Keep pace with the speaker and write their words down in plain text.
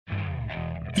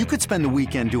You could spend the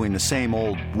weekend doing the same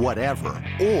old whatever,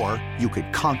 or you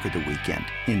could conquer the weekend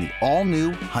in the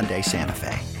all-new Hyundai Santa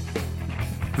Fe.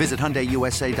 Visit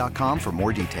HyundaiUSA.com for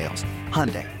more details.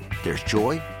 Hyundai, there's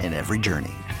joy in every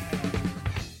journey.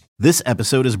 This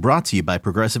episode is brought to you by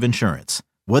Progressive Insurance.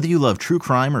 Whether you love true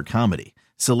crime or comedy,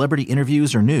 celebrity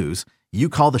interviews or news, you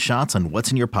call the shots on what's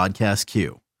in your podcast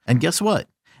queue. And guess what?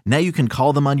 Now you can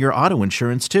call them on your auto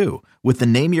insurance too with the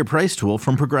Name Your Price tool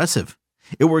from Progressive.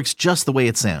 It works just the way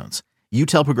it sounds. You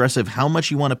tell Progressive how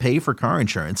much you want to pay for car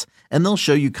insurance, and they'll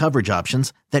show you coverage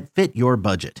options that fit your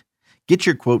budget. Get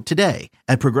your quote today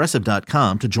at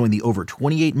Progressive.com to join the over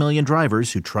 28 million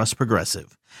drivers who trust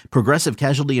Progressive. Progressive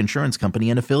Casualty Insurance Company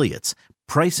and Affiliates.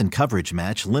 Price and coverage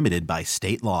match limited by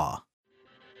state law.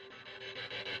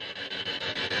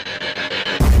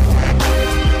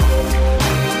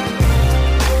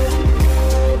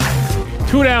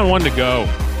 Two down, one to go.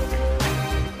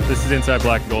 This is Inside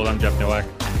Black and Gold. I'm Jeff Nowak.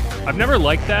 I've never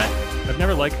liked that.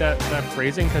 That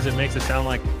phrasing because it makes it sound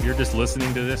like you're just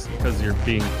listening to this because you're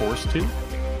being forced to.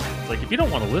 It's like if you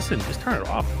don't want to listen, just turn it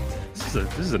off.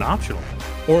 This is an optional.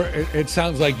 Or it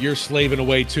sounds like you're slaving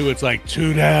away too. It's like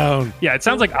two down. Yeah, it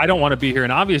sounds like I don't want to be here,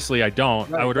 and obviously I don't.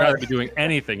 Right, I would rather be doing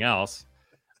anything else.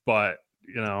 But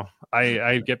you know,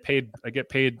 I get paid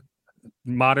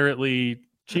moderately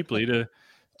cheaply to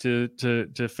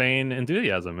feign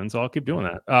enthusiasm, and so I'll keep doing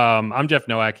that. I'm Jeff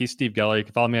Nowak. He's Steve Geller. You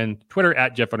can follow me on Twitter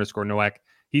at Jeff_Nowak.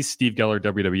 He's Steve Geller,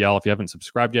 WWL. If you haven't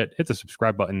subscribed yet, hit the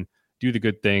subscribe button. Do the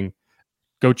good thing.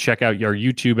 Go check out your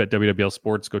YouTube at WWL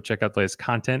Sports. Go check out the latest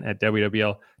content at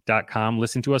WWL.com.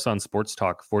 Listen to us on Sports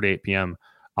Talk 4 to 8 p.m.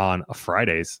 on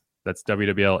Fridays. That's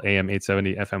WWL AM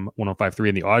 870 FM 105.3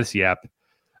 in the Odyssey app.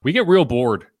 We get real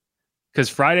bored because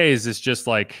Fridays is just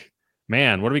like,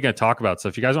 man, what are we going to talk about? So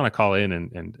if you guys want to call in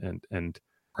and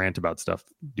rant about stuff,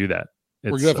 do that.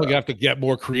 We're definitely going to have to get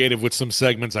more creative with some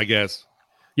segments, I guess.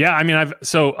 Yeah, I mean, I've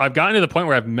gotten to the point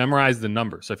where I've memorized the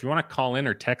number. So if you want to call in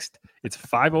or text, it's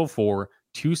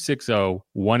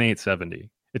 504-260-1870.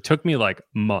 It took me like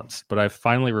months, but I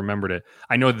finally remembered it.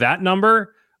 I know that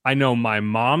number. I know my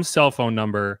mom's cell phone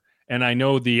number, and I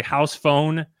know the house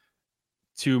phone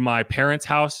to my parents'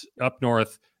 house up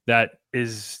north that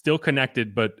is still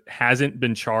connected but hasn't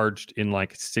been charged in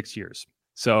like 6 years.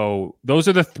 So those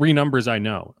are the three numbers I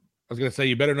know. I was going to say,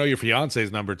 you better know your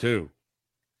fiance's number too.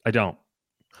 I don't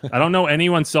know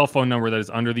anyone's cell phone number that is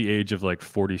under the age of like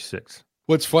 46.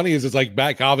 What's funny is it's like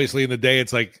back obviously in the day,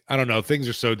 it's like, I don't know, things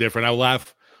are so different. I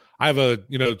laugh. I have a,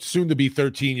 soon to be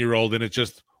 13-year-old, and it's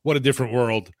just, what a different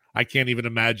world. I can't even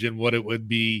imagine what it would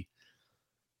be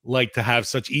like to have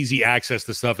such easy access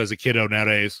to stuff as a kiddo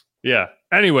nowadays. Yeah.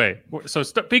 Anyway, so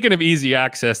speaking of easy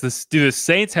access, do the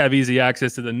Saints have easy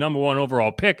access to the number one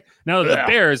overall pick now that the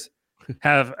Bears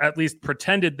have at least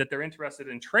pretended that they're interested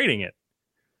in trading it?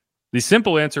 The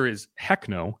simple answer is heck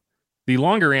no. The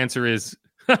longer answer is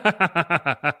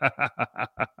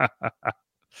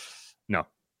no.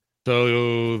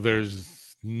 So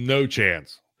there's no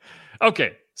chance.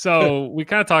 Okay. So we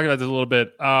kind of talked about this a little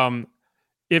bit.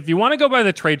 If you want to go by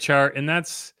the trade chart, and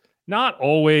that's not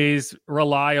always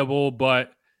reliable,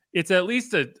 but it's at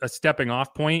least a stepping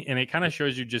off point, and it kind of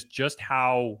shows you just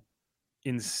how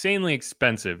insanely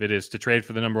expensive it is to trade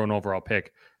for the number one overall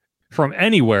pick from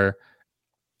anywhere,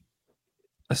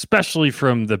 especially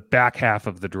from the back half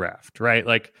of the draft, right?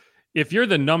 Like if you're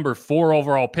the number 4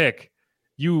 overall pick,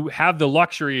 you have the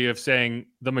luxury of saying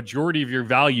the majority of your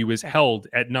value is held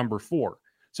at number 4.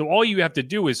 So all you have to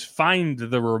do is find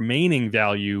the remaining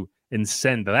value and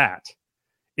send that.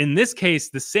 In this case,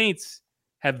 the Saints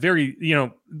have very,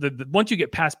 once you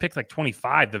get past pick like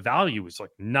 25, the value is like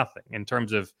nothing in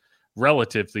terms of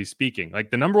relatively speaking.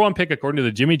 Like the number one pick, according to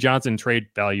the Jimmy Johnson trade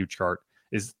value chart,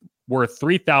 is worth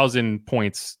 3,000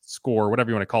 points score,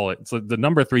 whatever you want to call it. So the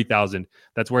number 3,000,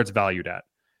 that's where it's valued at.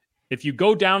 If you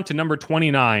go down to number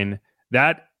 29,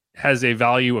 that has a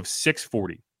value of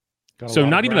 640. So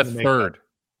not even a third.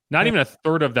 Not even a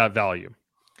third of that value.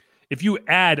 If you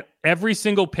add every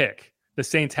single pick the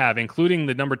Saints have, including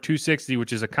the number 260,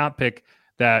 which is a comp pick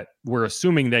that we're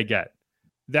assuming they get,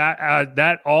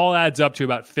 that all adds up to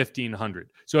about 1,500.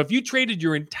 So if you traded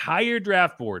your entire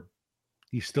draft board,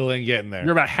 you still ain't getting there.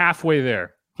 You're about halfway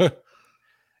there.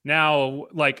 Now,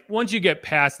 like once you get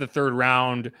past the third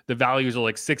round, the values are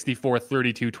like 64,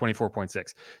 32,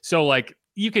 24.6. So like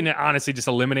you can honestly just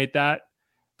eliminate that,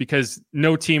 because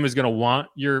no team is going to want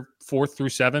your 4th through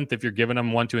 7th if you're giving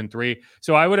them 1, 2, and 3.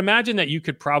 So I would imagine that you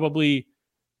could probably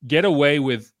get away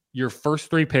with your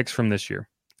first 3 picks from this year.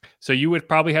 So you would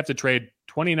probably have to trade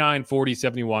 29, 40,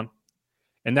 71,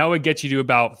 and that would get you to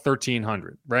about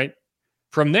 1,300, right?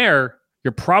 From there,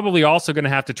 You're probably also going to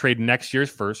have to trade next year's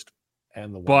first.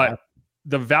 And but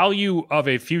the value of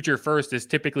a future first is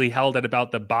typically held at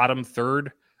about the bottom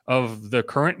third of the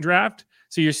current draft.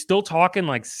 So you're still talking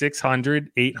like 600,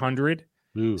 800.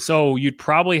 Ooh. So you'd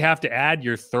probably have to add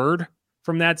your third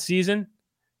from that season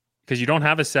because you don't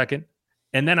have a second.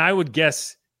 And then I would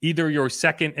guess either your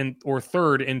second or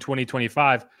third in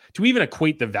 2025 to even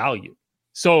equate the value.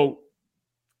 So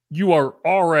you are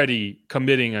already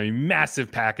committing a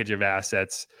massive package of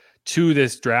assets to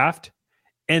this draft.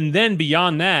 And then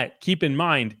beyond that, keep in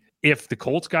mind, if the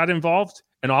Colts got involved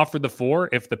and offered the 4,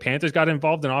 if the Panthers got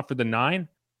involved and offered the 9,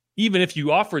 even if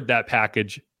you offered that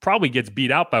package, probably gets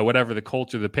beat out by whatever the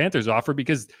Colts or the Panthers offer,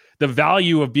 because the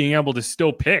value of being able to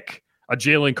still pick a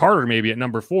Jalen Carter maybe at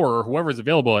number 4 or whoever's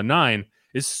available at 9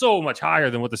 is so much higher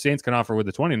than what the Saints can offer with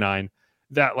the 29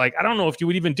 that, like, I don't know if you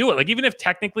would even do it. Like, even if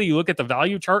technically you look at the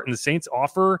value chart and the Saints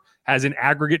offer has an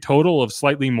aggregate total of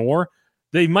slightly more,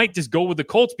 they might just go with the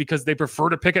Colts because they prefer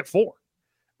to pick at 4.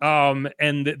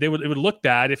 And it would look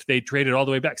bad if they traded all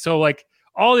the way back. So, like,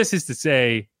 all this is to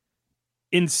say,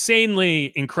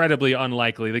 insanely, incredibly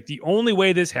unlikely. Like, the only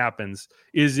way this happens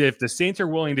is if the Saints are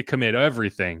willing to commit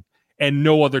everything and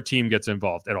no other team gets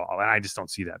involved at all. And I just don't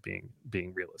see that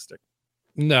being realistic.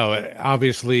 No,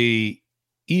 obviously,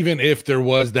 even if there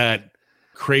was that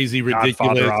crazy,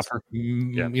 ridiculous,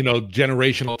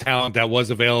 generational talent that was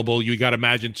available, you got to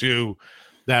imagine too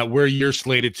that where you're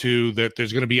slated to, that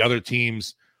there's going to be other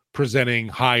teams presenting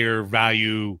higher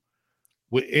value,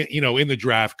 in the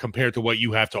draft compared to what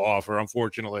you have to offer,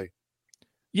 unfortunately.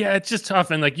 Yeah, it's just tough.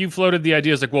 And like, you floated the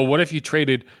idea, it's like, well, what if you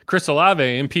traded Chris Olave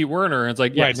and Pete Werner? And it's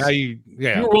like, yes, right,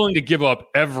 now you're willing to give up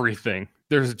everything.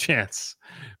 There's a chance.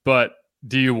 But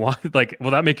do you want, like,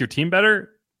 will that make your team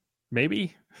better?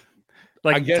 Maybe.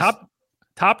 Like, I guess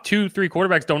top 2-3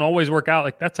 quarterbacks don't always work out.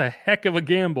 Like, that's a heck of a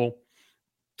gamble.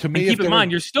 To me, keep in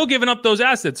mind, you're still giving up those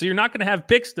assets, so you're not going to have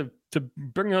picks to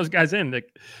bring those guys in.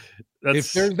 Like,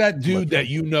 if there's that dude that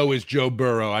is Joe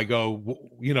Burrow, I go,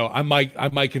 I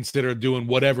might consider doing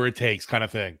whatever it takes, kind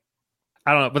of thing.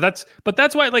 I don't know, but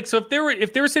that's why, like, so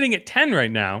if they were sitting at 10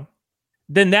 right now,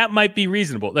 then that might be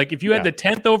reasonable. Like, if you had the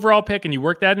 10th overall pick and you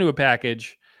work that into a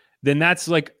package, then that's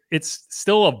like, it's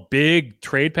still a big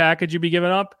trade package you'd be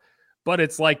giving up, but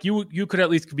it's like you could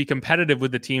at least be competitive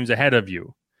with the teams ahead of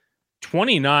you.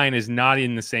 29 is not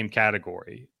in the same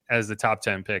category as the top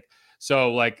 10 pick.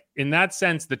 So, like, in that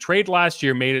sense, the trade last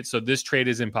year made it so this trade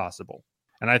is impossible.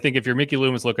 And I think if you're Mickey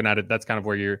Loomis looking at it, that's kind of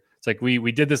where it's like,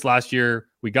 we did this last year.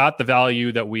 We got the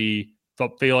value that we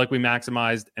feel like we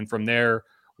maximized. And from there,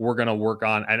 we're going to work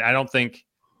on. And I don't think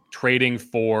trading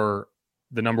for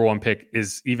the number 1 pick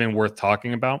is even worth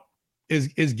talking about.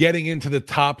 Is getting into the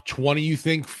top 20, you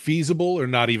think, feasible, or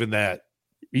not even that?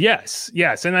 Yes.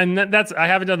 And that's, I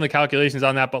haven't done the calculations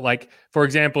on that, but, like, for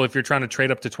example, if you're trying to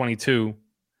trade up to 22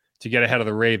 to get ahead of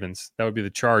the Ravens, that would be the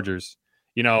Chargers.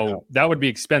 That would be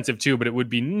expensive too, but it would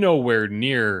be nowhere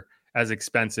near as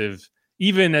expensive,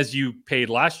 even as you paid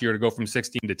last year to go from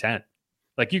 16 to 10.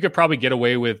 Like, you could probably get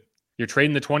away with, you're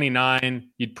trading the 29.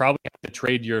 You'd probably have to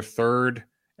trade your third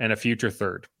and a future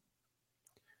third.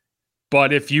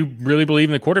 But if you really believe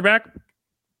in the quarterback,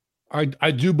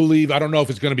 I do believe, I don't know if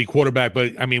it's going to be quarterback,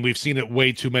 but I mean, we've seen it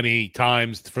way too many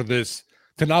times for this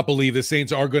to not believe the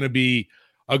Saints are going to be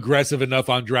aggressive enough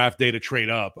on draft day to trade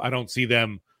up. I don't see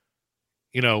them,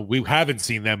 we haven't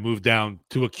seen them move down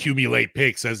to accumulate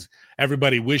picks as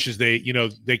everybody wishes they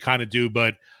kind of do.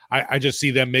 But I just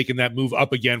see them making that move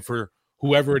up again for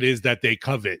whoever it is that they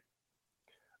covet.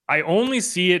 I only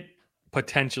see it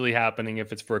potentially happening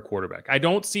if it's for a quarterback. I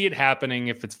don't see it happening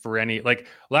if it's for any, like,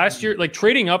 last year, like,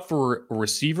 trading up for a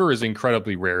receiver is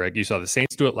incredibly rare. Like, you saw the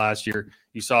Saints do it last year.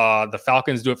 You saw the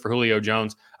Falcons do it for Julio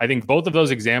Jones. I think both of those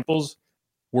examples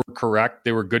were correct.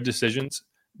 They were good decisions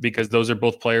because those are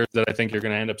both players that I think you're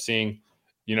going to end up seeing,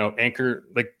 anchor.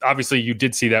 Like, obviously you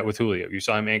did see that with Julio. You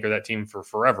saw him anchor that team for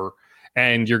forever.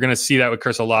 And you're going to see that with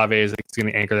Chris Olave. Is he's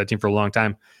going to anchor that team for a long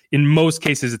time. In most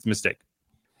cases, it's a mistake.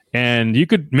 And you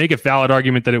could make a valid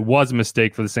argument that it was a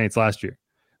mistake for the Saints last year.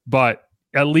 But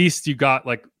at least you got,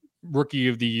 like, rookie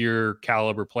of the year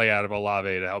caliber play out of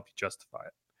Olave to help you justify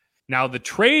it. Now, the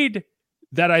trade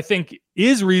that I think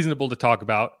is reasonable to talk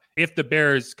about, if the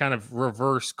Bears kind of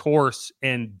reverse course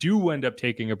and do end up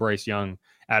taking a Bryce Young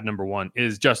at number 1,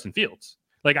 is Justin Fields.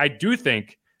 Like, I do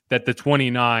think that the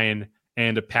 29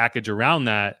 and a package around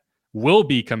that will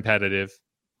be competitive.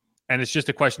 And it's just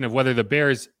a question of whether the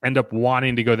Bears end up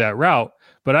wanting to go that route.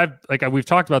 But we've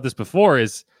talked about this before,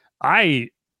 is I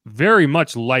very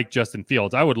much like Justin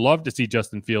Fields. I would love to see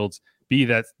Justin Fields be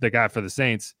the guy for the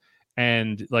Saints.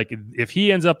 And, like, if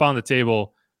he ends up on the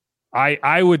table,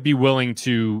 I would be willing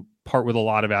to part with a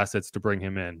lot of assets to bring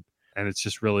him in. And it's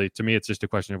just really, to me, it's just a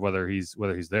question of whether he's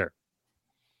there.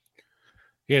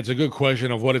 Yeah, it's a good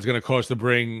question of what it's going to cost to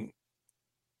bring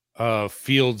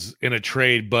Fields in a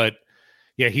trade, but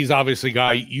yeah, he's obviously a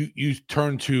guy you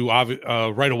turn to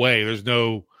right away. There's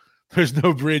no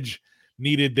bridge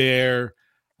needed there.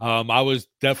 I was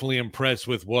definitely impressed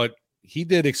with what he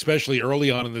did, especially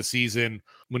early on in the season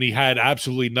when he had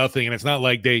absolutely nothing. And it's not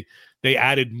like they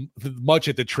added much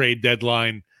at the trade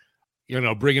deadline,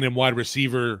 bringing in wide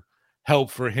receiver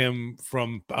help for him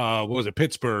from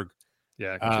Pittsburgh.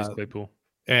 Yeah, Chase Claypool.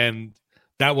 And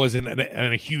that wasn't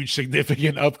a huge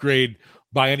significant upgrade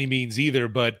by any means either,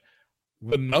 but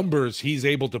the numbers he's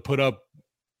able to put up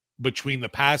between the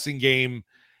passing game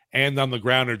and on the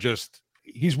ground are just,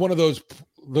 he's one of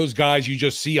those guys you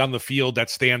just see on the field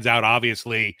that stands out,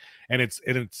 obviously. And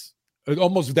it's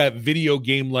almost that video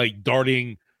game like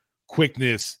darting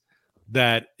quickness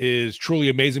that is truly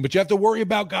amazing. But you have to worry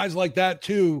about guys like that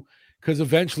too, because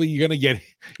eventually you're gonna get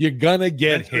hit. You're gonna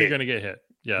get hit.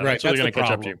 Yeah, right. That's gonna catch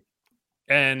up to you.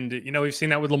 And we've seen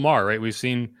that with Lamar, right? We've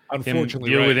seen him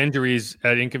deal with injuries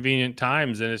at inconvenient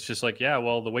times, and it's just like, yeah,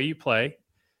 well, the way you play,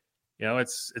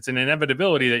 it's an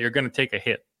inevitability that you're going to take a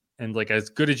hit, and like as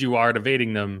good as you are at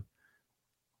evading them,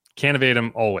 can't evade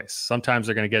them always. Sometimes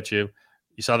they're going to get you.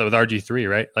 You saw that with RG3,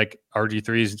 right? Like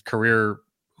RG3's career,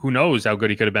 who knows how good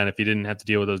he could have been if he didn't have to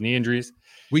deal with those knee injuries.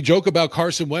 We joke about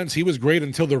Carson Wentz. He was great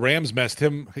until the Rams messed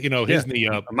him, his knee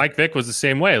up. Mike Vick was the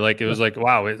same way. Like it was like,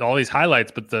 wow, all these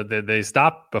highlights, but they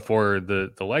stop before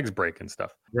the legs break and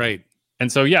stuff. Right.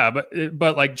 And so, yeah,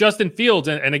 but like Justin Fields,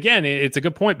 and again, it's a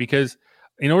good point because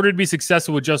in order to be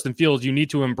successful with Justin Fields, you need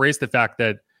to embrace the fact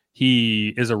that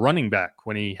he is a running back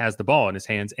when he has the ball in his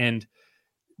hands. And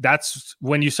that's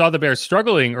when you saw the Bears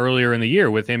struggling earlier in the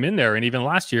year with him in there. And even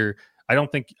last year, I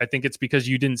think it's because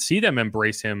you didn't see them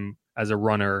embrace him as a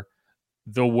runner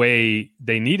the way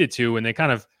they needed to. And they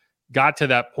kind of got to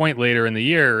that point later in the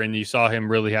year and you saw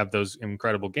him really have those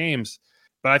incredible games.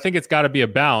 But I think it's got to be a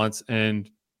balance. And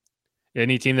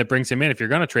any team that brings him in, if you're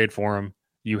going to trade for him,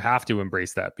 you have to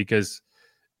embrace that because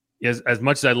as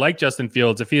much as I like Justin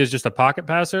Fields, if he is just a pocket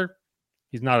passer,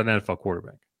 he's not an NFL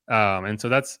quarterback. And so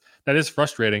that is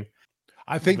frustrating.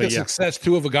 I think success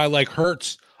too of a guy like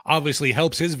Hurts obviously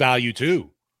helps his value too.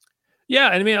 Yeah,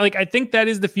 and I mean, like I think that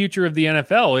is the future of the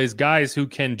NFL is guys who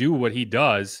can do what he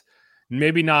does,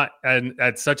 maybe not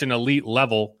at such an elite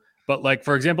level, but like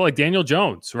for example, like Daniel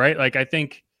Jones, right? Like I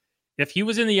think if he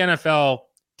was in the NFL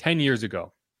 10 years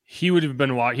ago, he would have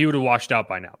washed out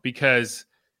by now because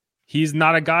he's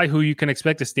not a guy who you can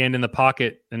expect to stand in the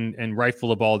pocket and rifle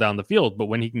the ball down the field. But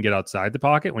when he can get outside the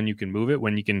pocket, when you can move it,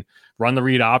 when you can run the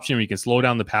read option, when you can slow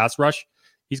down the pass rush,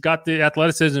 he's got the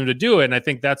athleticism to do it. And I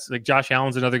think that's like Josh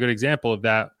Allen's another good example of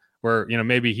that, where,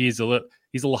 maybe he's a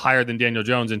little higher than Daniel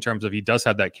Jones in terms of he does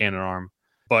have that cannon arm,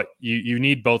 but you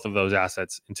need both of those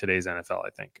assets in today's NFL,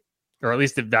 I think, or at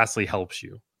least it vastly helps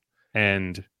you.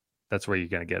 And that's where you're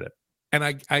going to get it. And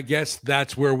I guess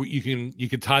that's where you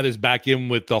can tie this back in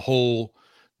with the whole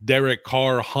Derek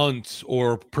Carr hunt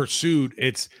or pursuit.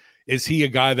 Is he a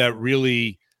guy that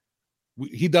really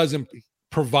he doesn't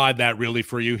provide that really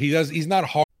for you? He's not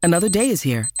hard. Another day is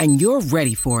here and you're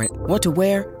ready for it. What to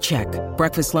wear? Check.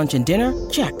 Breakfast, lunch, and dinner?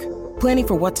 Check. Planning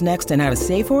for what's next and how to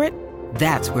save for it?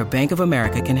 That's where Bank of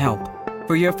America can help.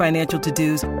 For your financial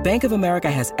to-dos, Bank of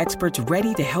America has experts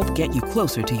ready to help get you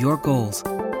closer to your goals.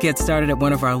 Get started at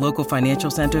one of our local financial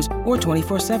centers or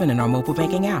 24/7 in our mobile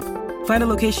banking app. Find a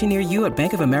location near you at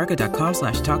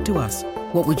bankofamerica.com/talktous.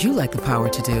 What would you like the power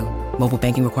to do? Mobile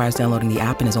banking requires downloading the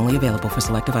app and is only available for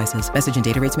select devices. Message and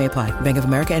data rates may apply. Bank of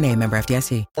America NA, member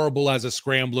FDIC. Horrible as a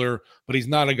scrambler, but he's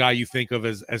not a guy you think of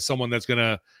as someone that's going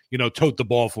to, tote the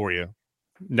ball for you.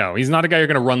 No, he's not a guy you're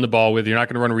going to run the ball with. You're not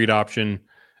going to run a read option.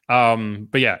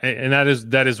 But yeah, and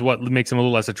that is what makes him a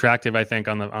little less attractive, I think,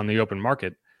 on the open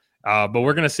market. But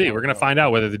we're going to see. We're going to find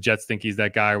out whether the Jets think he's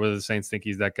that guy or whether the Saints think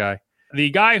he's that guy. The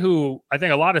guy who I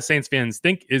think a lot of Saints fans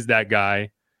think is that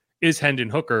guy is Hendon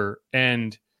Hooker.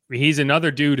 And he's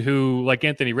another dude who, like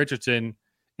Anthony Richardson,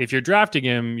 if you're drafting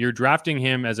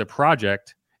him as a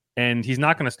project, and he's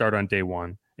not going to start on day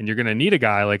one. And you're going to need a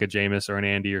guy like a Jameis or an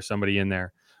Andy or somebody in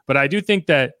there. But I do think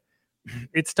that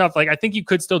it's tough. Like, I think you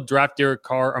could still bring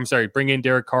in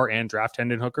Derek Carr and draft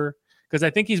Hendon Hooker because I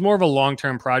think he's more of a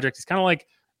long-term project. It's kind of like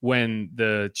when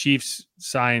the Chiefs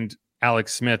signed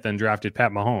Alex Smith and drafted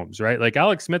Pat Mahomes, right? Like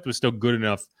Alex Smith was still good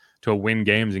enough to win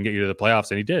games and get you to the playoffs,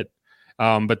 and he did.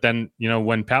 But then,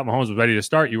 when Pat Mahomes was ready to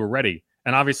start, you were ready.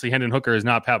 And obviously Hendon Hooker is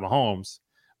not Pat Mahomes,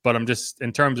 but I'm just,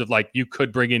 in terms of like, you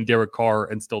could bring in Derek Carr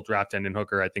and still draft Hendon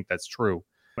Hooker. I think that's true.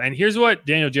 And here's what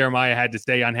Daniel Jeremiah had to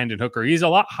say on Hendon Hooker. He's a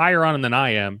lot higher on him than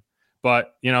I am,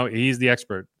 but he's the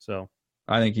expert. So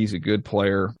I think he's a good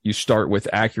player. You start with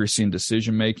accuracy and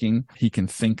decision making. He can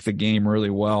think the game really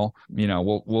well.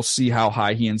 We'll see how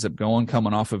high he ends up going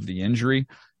coming off of the injury.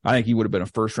 I think he would have been a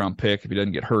first-round pick if he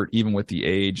doesn't get hurt, even with the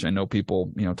age. I know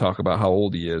people, talk about how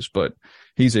old he is, but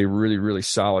he's a really, really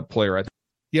solid player.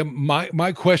 Yeah,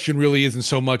 my question really isn't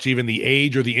so much even the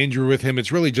age or the injury with him.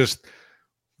 It's really just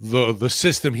the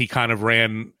system he kind of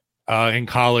ran in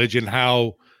college and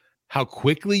how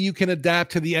quickly you can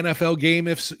adapt to the NFL game.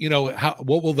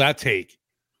 What will that take?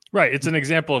 Right. It's an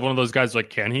example of one of those guys like,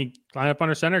 can he line up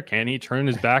under center? Can he turn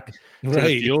his back to the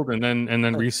field and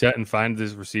then reset and find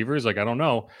his receivers? Like, I don't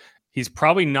know. He's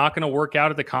probably not going to work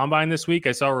out at the combine this week.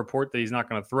 I saw a report that he's not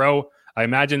going to throw. I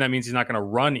imagine that means he's not going to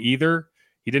run either.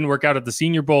 He didn't work out at the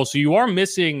Senior Bowl. So you are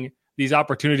missing these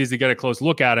opportunities to get a close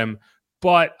look at him.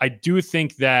 But I do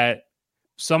think that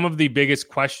some of the biggest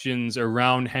questions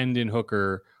around Hendon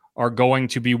Hooker are going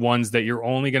to be ones that you're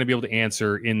only going to be able to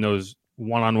answer in those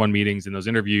one-on-one meetings, in those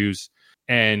interviews,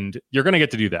 and you're going to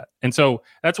get to do that. And so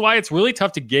that's why it's really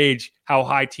tough to gauge how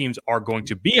high teams are going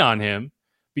to be on him,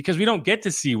 because we don't get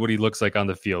to see what he looks like on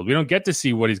the field. We don't get to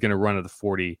see what he's going to run at the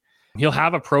 40. He'll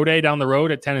have a pro day down the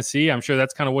road at Tennessee. I'm sure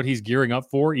that's kind of what he's gearing up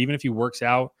for. Even if he works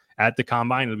out at the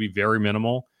combine, it'll be very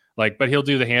minimal. But he'll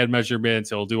do the hand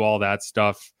measurements. He'll do all that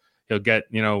stuff. He'll get,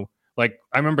 I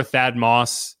remember Thad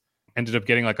Moss ended up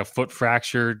getting like a foot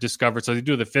fracture discovered. So they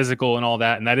do the physical and all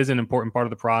that. And that is an important part of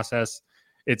the process.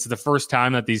 It's the first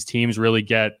time that these teams really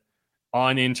get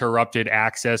uninterrupted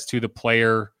access to the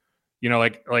player.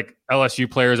 Like LSU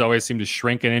players always seem to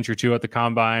shrink an inch or two at the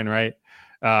combine, right?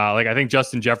 I think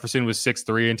Justin Jefferson was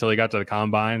 6'3" until he got to the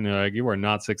combine. You are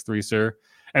not 6'3", sir.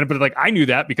 But I knew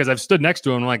that because I've stood next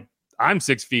to him. Like, I'm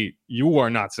 6 feet. You are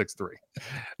not 6'3".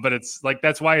 But it's like,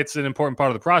 that's why it's an important part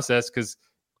of the process, because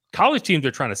college teams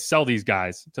are trying to sell these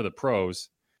guys to the pros.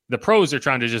 The pros are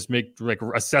trying to just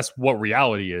assess what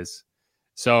reality is.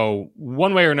 So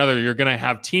one way or another, you're going to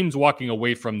have teams walking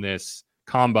away from this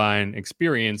combine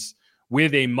experience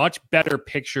with a much better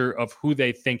picture of who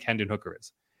they think Hendon Hooker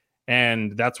is.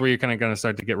 And that's where you're kind of going to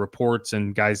start to get reports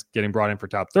and guys getting brought in for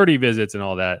top 30 visits and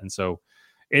all that. And so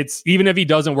it's, even if he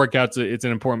doesn't work out, it's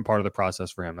an important part of the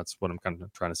process for him. That's what I'm kind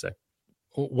of trying to say.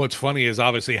 What's funny is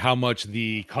obviously how much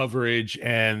the coverage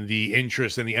and the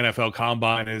interest in the NFL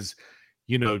combine is,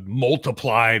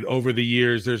 multiplied over the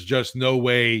years. There's just no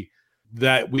way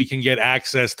that we can get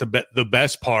access to the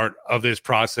best part of this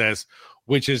process,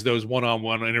 which is those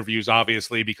one-on-one interviews,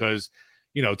 obviously, because,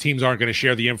 teams aren't going to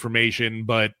share the information.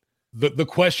 But the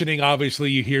questioning,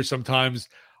 obviously, you hear sometimes.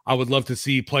 I would love to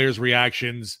see players'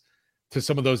 reactions to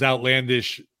some of those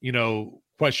outlandish,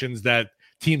 questions that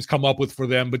teams come up with for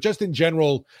them, but just in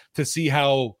general to see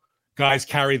how guys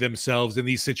carry themselves in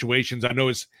these situations. I know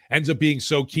it ends up being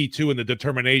so key too in the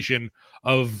determination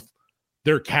of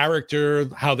their character,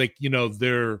 how they,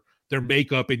 their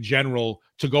makeup in general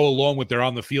to go along with their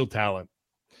on the field talent.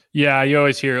 Yeah, you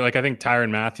always hear, I think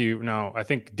Tyrann Mathieu. No, I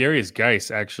think Darius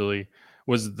Geis actually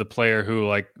was the player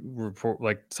who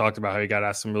talked about how he got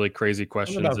asked some really crazy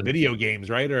questions about video games,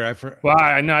 right? I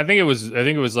think it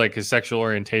was like his sexual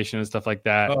orientation and stuff like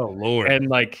that. Oh Lord.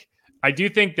 And I do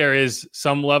think there is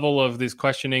some level of this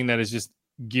questioning that is just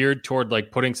geared toward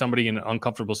putting somebody in an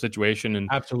uncomfortable situation and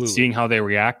absolutely seeing how they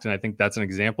react. And I think that's an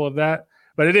example of that.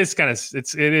 But it is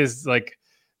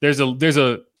there's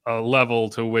a level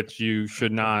to which you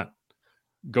should not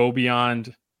go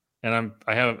beyond. And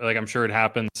I'm sure it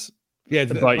happens. Yeah,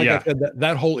 I said,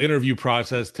 that whole interview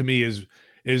process to me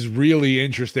is really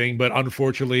interesting, but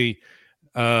unfortunately,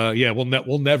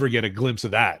 we'll never get a glimpse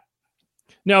of that.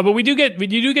 No, but we do get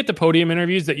the podium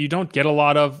interviews that you don't get a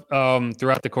lot of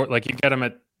throughout the court. Like, you get them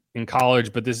in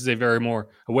college, but this is a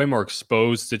way more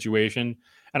exposed situation.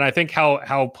 And I think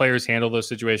how players handle those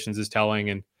situations is telling.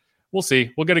 And we'll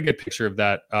see. We'll get a good picture of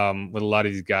that with a lot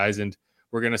of these guys, and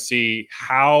we're going to see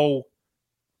how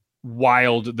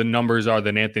wild the numbers are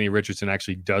that Anthony Richardson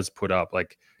actually does put up.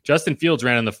 Like, Justin Fields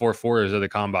ran in the 4.4s of the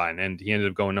combine, and he ended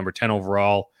up going number 10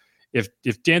 overall. If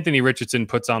Anthony Richardson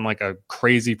puts on a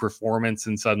crazy performance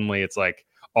and suddenly it's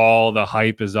all the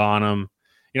hype is on him,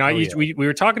 we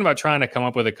were talking about trying to come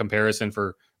up with a comparison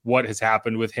for what has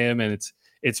happened with him, and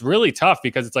it's really tough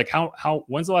because it's how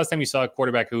when's the last time you saw a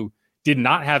quarterback who did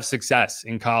not have success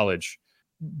in college,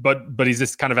 but he's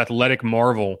this kind of athletic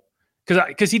marvel?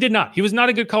 Because he did not. He was not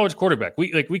a good college quarterback.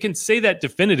 We can say that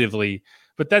definitively,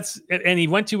 but and he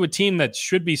went to a team that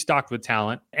should be stocked with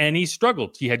talent, and he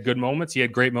struggled. He had good moments. He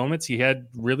had great moments. He had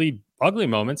really ugly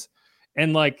moments.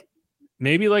 And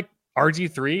maybe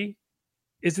RG3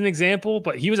 is an example,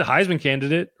 but he was a Heisman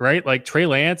candidate, right? Like Trey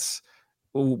Lance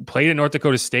who played at North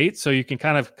Dakota State. So you can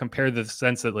kind of compare the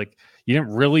sense that like you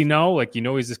didn't really know, like,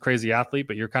 he's this crazy athlete,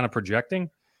 but you're kind of projecting.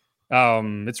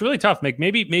 It's really tough. Like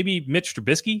maybe Mitch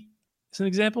Trubisky is an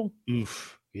example.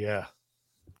 Oof. Yeah.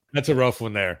 That's a rough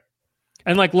one there.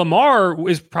 And like Lamar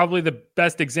is probably the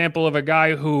best example of a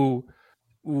guy who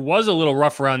was a little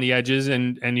rough around the edges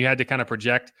and you had to kind of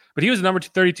project, but he was a number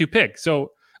 32 pick.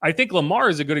 So I think Lamar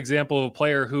is a good example of a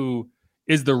player who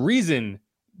is the reason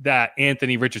that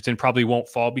Anthony Richardson probably won't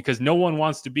fall, because no one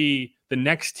wants to be the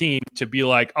next team to be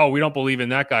like, oh, we don't believe in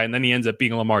that guy. And then he ends up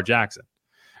being Lamar Jackson.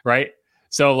 Right.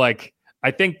 So like, I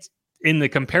think in the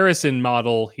comparison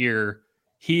model here,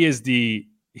 he's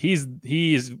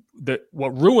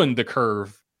what ruined the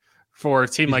curve for a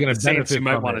team like the Saints who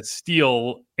might want to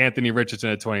steal Anthony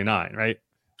Richardson at 29. Right.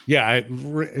 Yeah,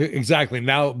 exactly.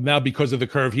 Now because of the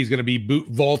curve, he's going to be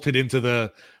vaulted into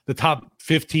the top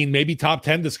 15, maybe top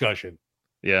 10 discussion.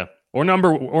 Yeah, or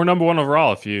number one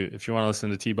overall if you want to listen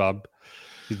to T-Bob.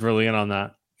 He's really in on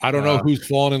that. I don't know who's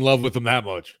fallen in love with him that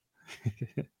much.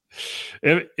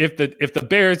 if the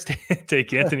Bears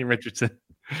take Anthony Richardson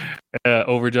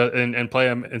over and play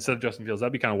him instead of Justin Fields,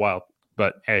 that'd be kind of wild.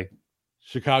 But hey,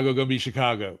 Chicago gonna be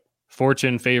Chicago.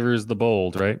 Fortune favors the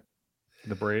bold, right?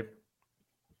 The brave.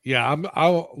 Yeah,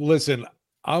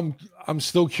 I'm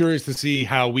still curious to see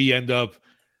how we end up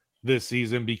this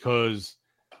season, because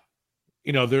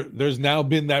there's now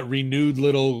been that renewed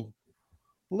little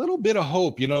bit of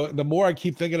hope. The more I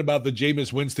keep thinking about the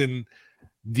Jameis Winston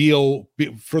deal,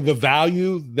 for the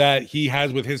value that he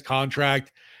has with his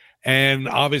contract, and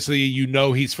obviously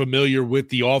he's familiar with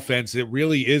the offense, it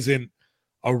really isn't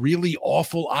a really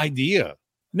awful idea.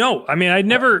 No, I mean, I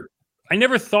never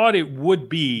thought it would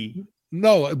be.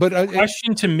 No, but the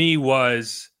question to me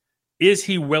was, is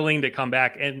he willing to come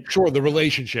back? And sure, the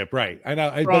relationship, right? I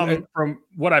know. From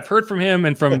what I've heard from him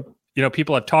and from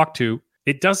people I've talked to,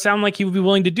 it does sound like he would be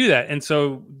willing to do that. And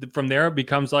so from there, it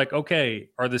becomes like, okay,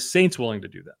 are the Saints willing to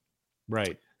do that?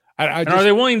 Right. Are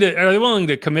they willing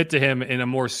to commit to him in a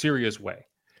more serious way?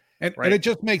 And it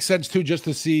just makes sense too, just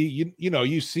to see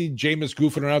you see Jameis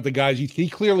goofing around with the guys. He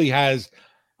clearly has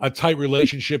a tight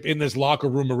relationship in this locker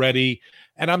room already.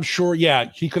 And I'm sure,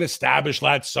 he could establish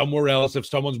that somewhere else if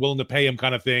someone's willing to pay him,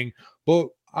 kind of thing. But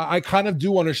I kind of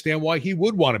do understand why he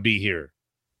would want to be here.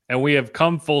 And we have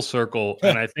come full circle.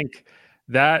 And I think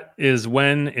that is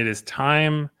when it is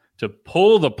time to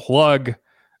pull the plug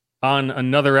on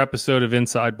another episode of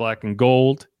Inside Black and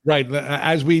Gold. Right.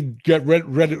 As we get wrap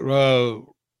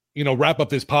up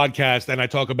this podcast and I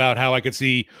talk about how I could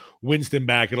see Winston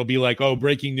back, it'll be like,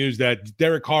 breaking news that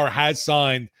Derek Carr has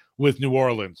signed with New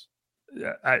Orleans.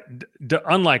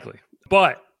 Unlikely,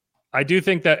 but I do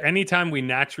think that anytime we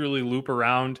naturally loop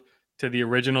around to the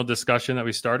original discussion that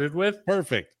we started with,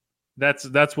 perfect.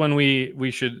 That's when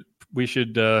we should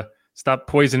stop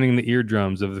poisoning the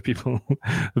eardrums of the people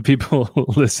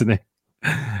listening.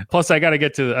 Plus, I got to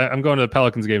get to. I'm going to the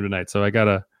Pelicans game tonight, so I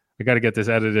gotta get this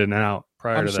edited and out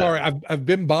prior to that. I'm sorry, I've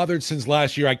been bothered since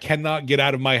last year. I cannot get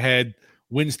out of my head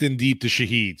Winston deep to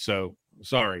Shaheed. So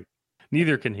sorry.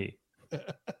 Neither can he.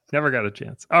 Never got a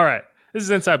chance. All right. This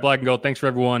is Inside Black and Gold. Thanks for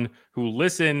everyone who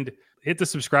listened. Hit the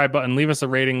subscribe button. Leave us a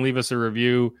rating. Leave us a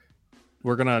review.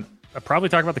 We're going to probably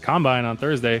talk about the Combine on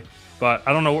Thursday, but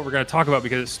I don't know what we're going to talk about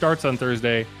because it starts on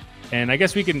Thursday. And I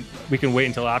guess we can wait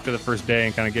until after the first day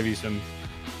and kind of give you some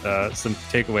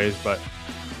takeaways, but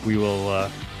we will...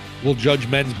 we'll judge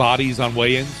men's bodies on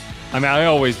weigh-ins. I mean, I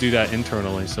always do that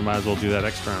internally, so might as well do that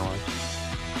externally.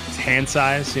 It's hand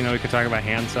size. We could talk about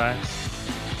hand size.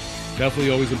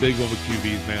 Definitely always a big one with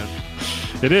QBs, man.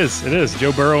 It is.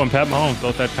 Joe Burrow and Pat Mahomes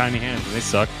both have tiny hands, and they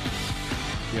suck.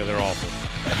 Yeah, they're awful.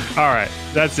 All right.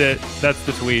 That's it. That's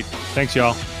the tweet. Thanks,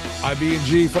 y'all.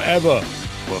 IB&G forever.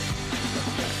 Woof.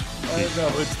 I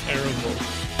know, it's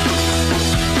terrible.